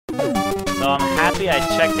So I'm happy I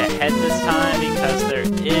checked ahead this time because there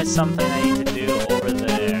is something I need to do over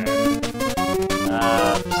there.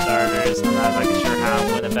 For starters, I'm not exactly sure how I'm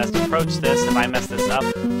going to best approach this. If I mess this up,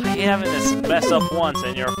 I hate having this mess up once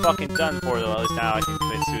and you're fucking done for. Well, at least now I can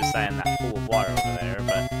commit suicide in that pool of water over there.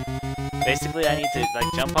 But basically, I need to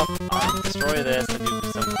like jump up, destroy this, and do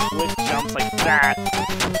some quick jumps like that,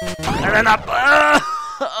 and then up.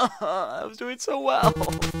 I was doing so well.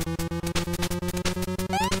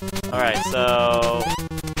 Alright, so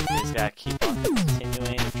we just gotta keep on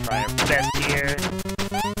continuing to try our best here.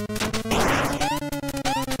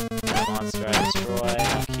 That monster I destroy,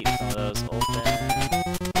 I'll keep some of those open.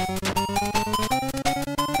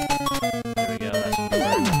 There we go, that should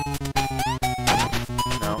work.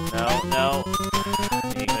 No, no, no. I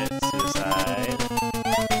need to commit suicide.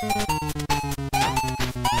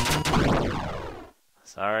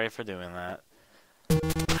 Sorry for doing that.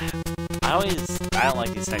 I don't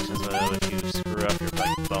like these sections where if you screw up your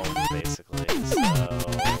like bones basically, so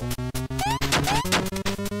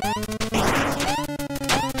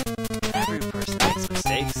every person makes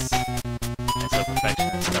mistakes, and so perfection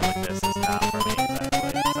and stuff like this is not for me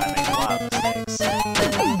exactly, because I make a lot of mistakes.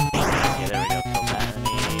 Okay, there we go, kill that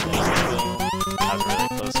enemy, boom. That was a really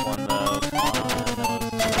close one though, come on,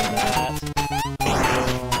 that.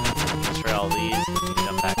 Boom. Destroy all these, you can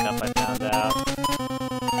jump back up, I found out.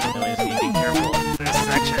 Then we just need to be careful of this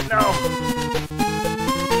section. No!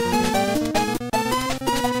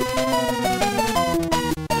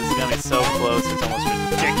 This is gonna be so close, it's almost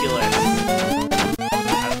ridiculous.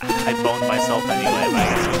 I boned myself anyway, but I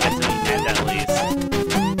guess we get to the end at least.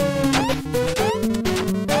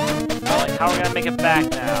 Oh, like, how are we gonna make it back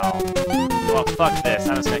now? Well, fuck this,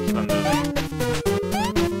 I'm just gonna keep on moving.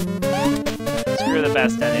 Screw the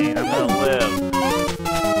best ending, I'm gonna live.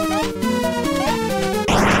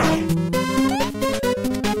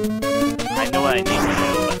 I need to do,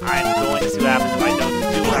 but I'm going to see what happens if I don't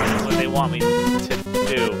do what they want me to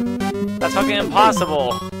do. That's fucking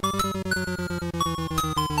impossible!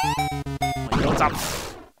 Like, don't stop.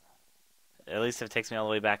 At least if it takes me all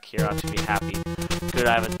the way back here, I'll actually be happy. Good,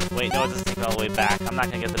 I haven't. Wait, no, it doesn't take me all the way back. I'm not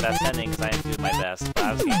gonna get the best ending because I didn't do my best. But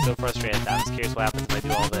I was getting so frustrated that I'm just curious what happens if I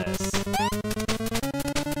do all this.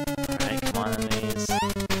 Alright, come on, enemies.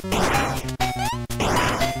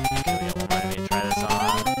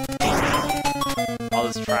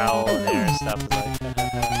 Trial and error stuff is like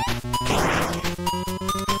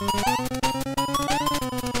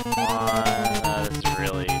come on, this is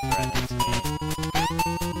really threatening to me.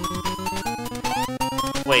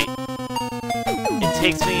 Wait, it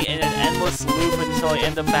takes me in an endless loop until I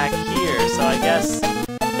end up back here, so I guess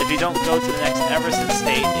if you don't go to the next Eversion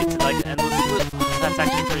state, it's like an endless loop. Oh, that's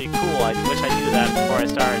actually pretty cool. I wish I knew that before I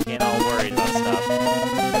started getting all worried about stuff.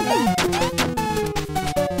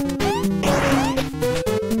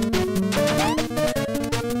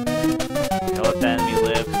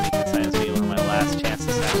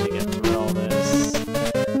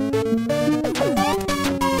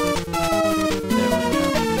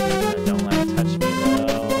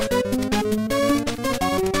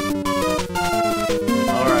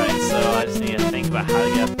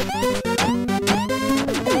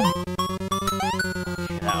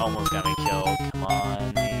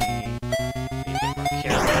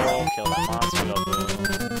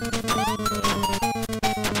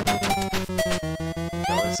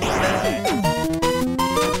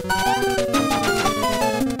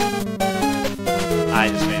 I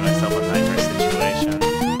just made myself a nightmare situation.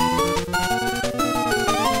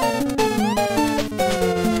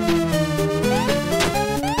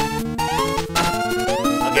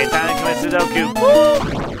 Okay, time to commit Sudoku. Woo!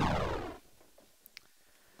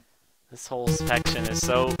 This whole section is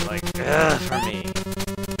so, like, for me.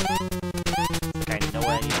 Like, I know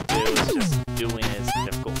what I need to do, it's just doing is the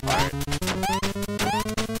difficult part.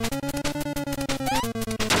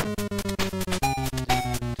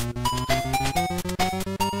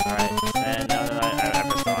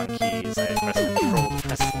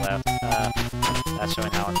 That's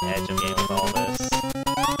showing how on the edge I'm getting with all this.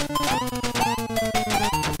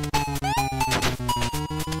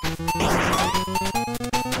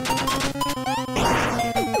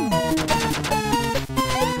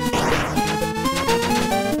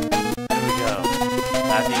 There we go.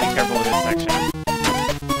 I have to be careful with this section.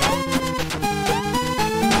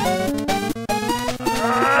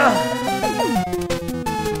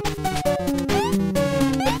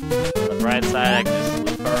 On the bright side, I can just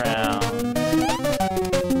loop around.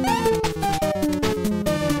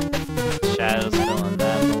 Shadows filling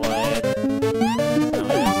that void. So we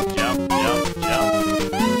just jump, jump, jump.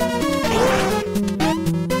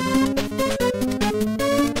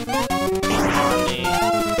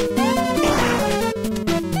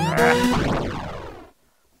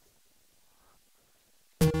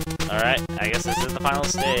 the final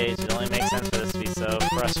stage, it only makes sense for this to be so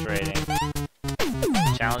frustrating.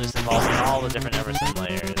 Challenges involving all the different Eversion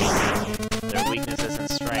layers, their weaknesses and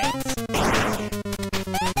strengths.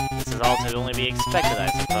 This is all to only be expected,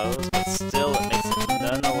 I suppose, but still it makes it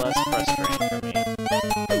nonetheless frustrating for me.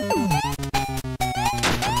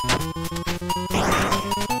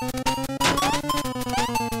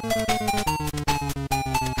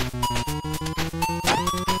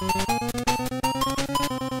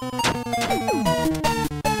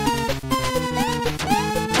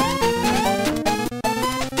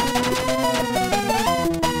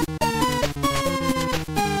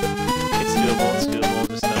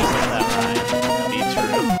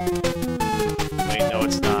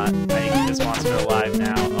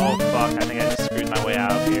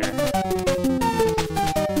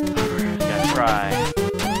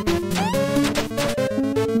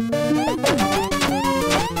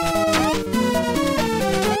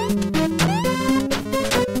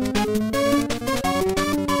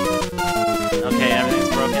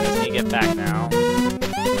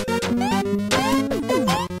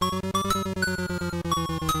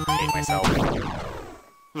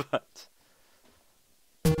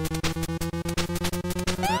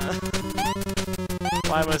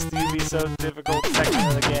 Why must you be so difficult section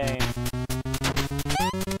of the game?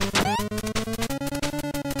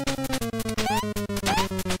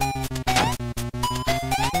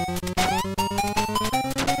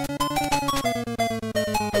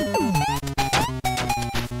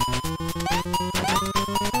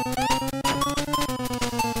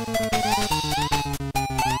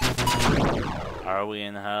 Are we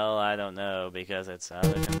in hell? I don't know, because it's out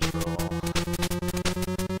of control.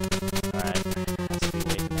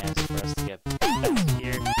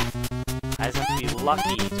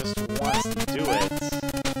 Lucky just wants to do it.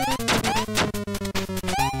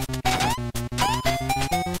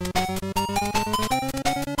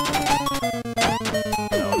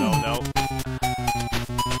 No.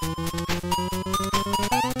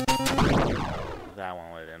 That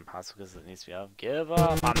one would have been impossible because it needs to be up. Give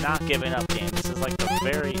up. I'm not giving up, game. This is like the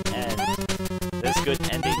very end. This good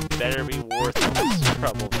ending better be worth the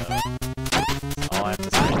trouble, though. That's all I have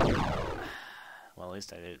to say. Well, at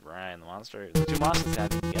least I did Ryan the monster. The two monsters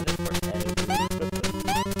got to be together for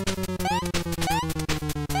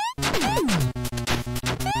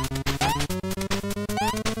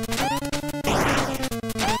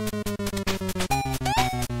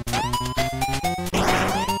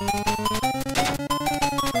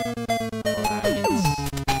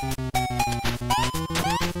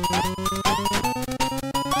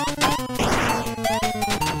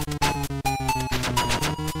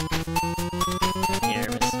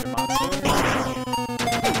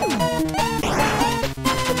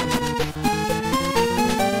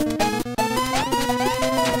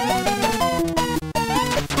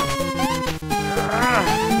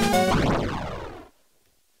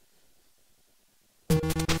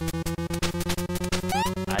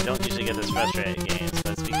frustrated games,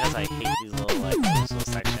 but it's because I hate these little, like, little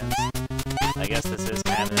sections. I guess this is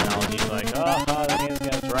kind of an analogy to, like, oh, the game's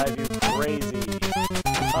gonna drive you crazy.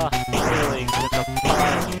 Oh, really, it's a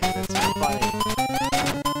fun, it's funny.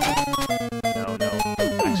 No.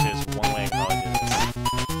 Actually, there's one way I can probably do this.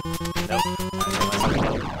 Nope. I told myself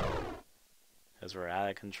nope. Because we're out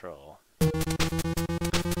of control.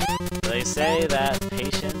 They say that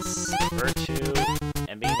patience, virtue,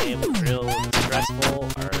 and being able to deal with the stressful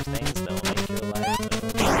are things that will make your life a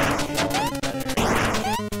little better.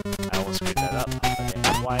 I almost screwed that up. Okay,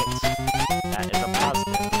 white. That is a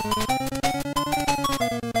positive.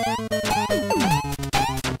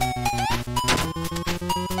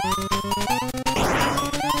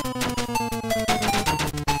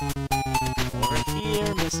 Over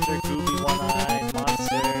here, Mr. Goofy One-Eyed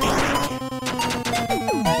Monster.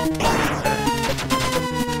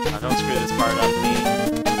 Now don't screw this part up, me.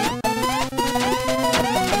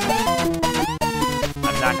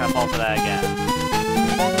 Not gonna fall for that again.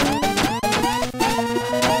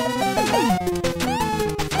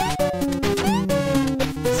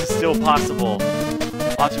 This is still possible.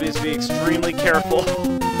 Optimus be extremely careful.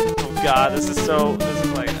 Oh god, this is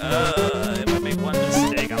like, if I make one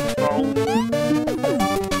mistake, I'm thrown.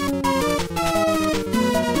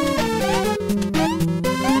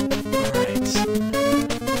 Alright.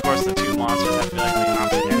 Of course, the two monsters have to be like the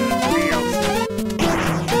opposite end of the field.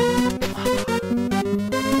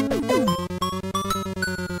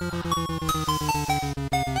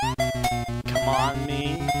 Come on, me.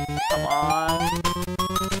 Come on.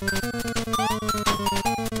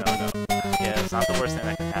 No. Yeah, it's not the worst thing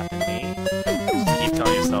that can happen to me. Just keep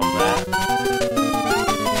telling yourself that.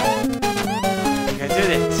 I think I did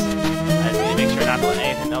it. I just need to make sure not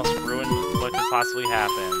possibly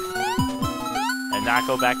happen? And not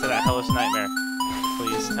go back to that hellish nightmare.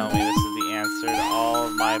 Please tell me this is the answer to all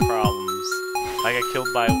of my problems. If I get killed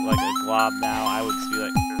by like a glob now, I would just be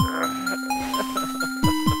like...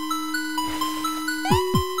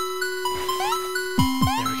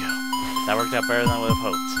 There we go. That worked out better than I would have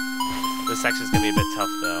hoped. This section's gonna be a bit tough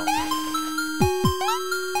though.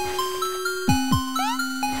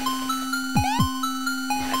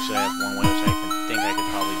 Actually, I have one way which I think I could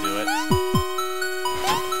probably do it.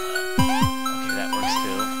 Okay, that works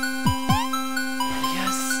too.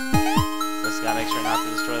 Yes! Just gotta make sure not to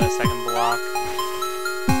destroy that second block.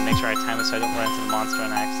 Make sure I time it so I don't run into the monster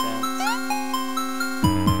on accident.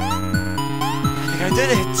 I think I did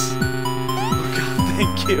it! Oh god,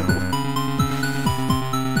 thank you!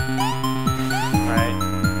 Alright.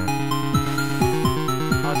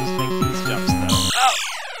 I'll just make these jumps though. Oh!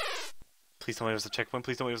 Please tell me it was a checkpoint.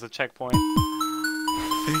 Please tell me it was a checkpoint.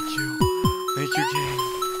 Thank you. Thank you, game.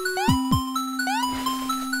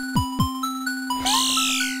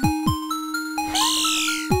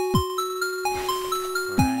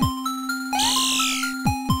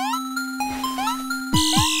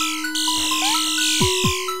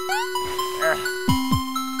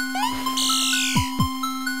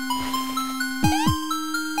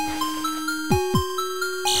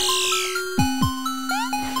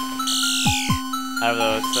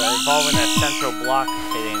 Although it's involving that central block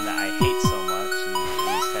hitting that I hate so much in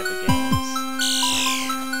these type of games.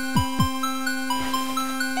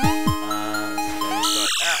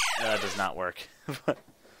 No, that does not work. I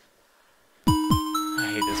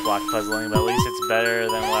hate this block puzzling, but at least it's better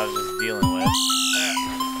than what I was just dealing with.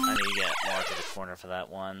 I need to get more to the corner for that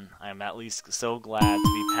one. I'm at least so glad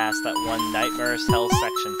to be past that one nightmare's hell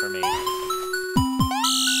section for me.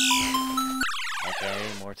 Okay,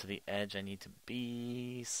 more to the edge I need to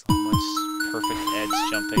be. So much perfect edge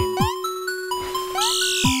jumping.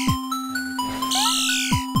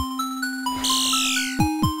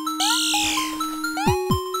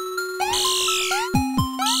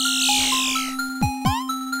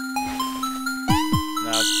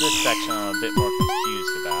 Now it's this section I'm a bit more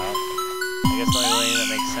confused about. I guess the only way that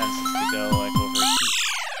makes sense is to go like over here.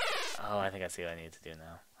 Oh, I think I see what I need to do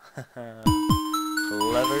now.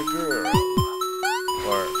 Clever girl.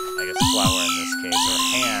 Or, I guess, flower in this case, or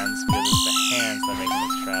hands, because it's the hands that make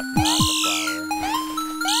this trap, not the flower.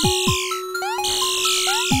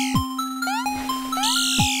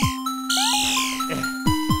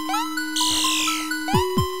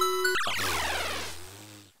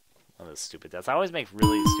 One of those stupid deaths. I always make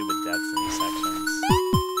really stupid deaths in these sections.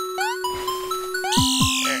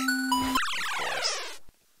 Of course.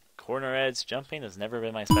 Corner edge jumping has never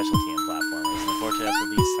been my specialty in platformers, and unfortunately that's what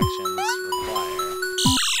these sections require.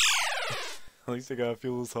 At least I gotta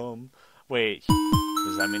feel his hum. Wait,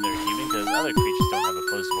 does that mean they're human? Because other creatures don't have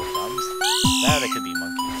opposable thumbs. That they could be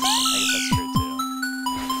monkeys. I guess that's true too.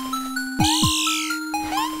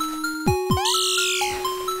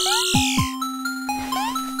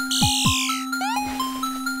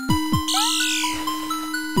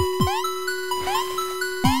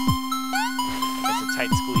 It's a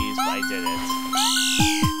tight squeeze, but I did it.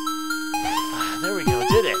 There we go,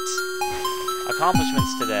 did it!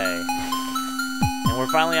 Accomplishments today. And we're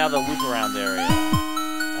finally out of the loop-around area.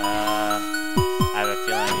 I have a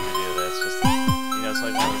feeling I need to do this. Just, you know, it's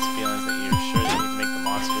like one of those feelings that you're sure that you need to make the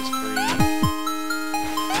monsters free.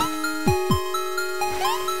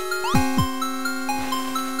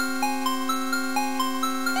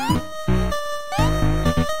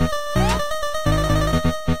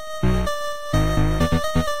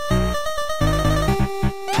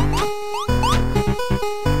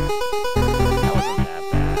 That wasn't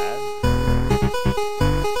that bad.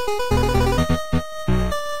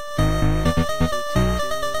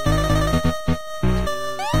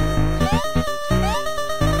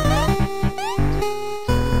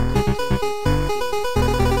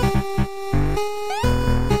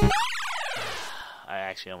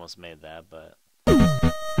 Almost made that, but I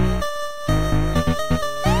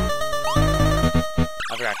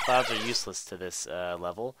forgot clouds are useless to this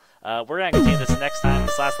level. We're gonna continue this next time.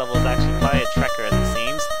 This last level is actually quite a trekker as it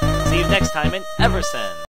seems. See you next time in Eversion.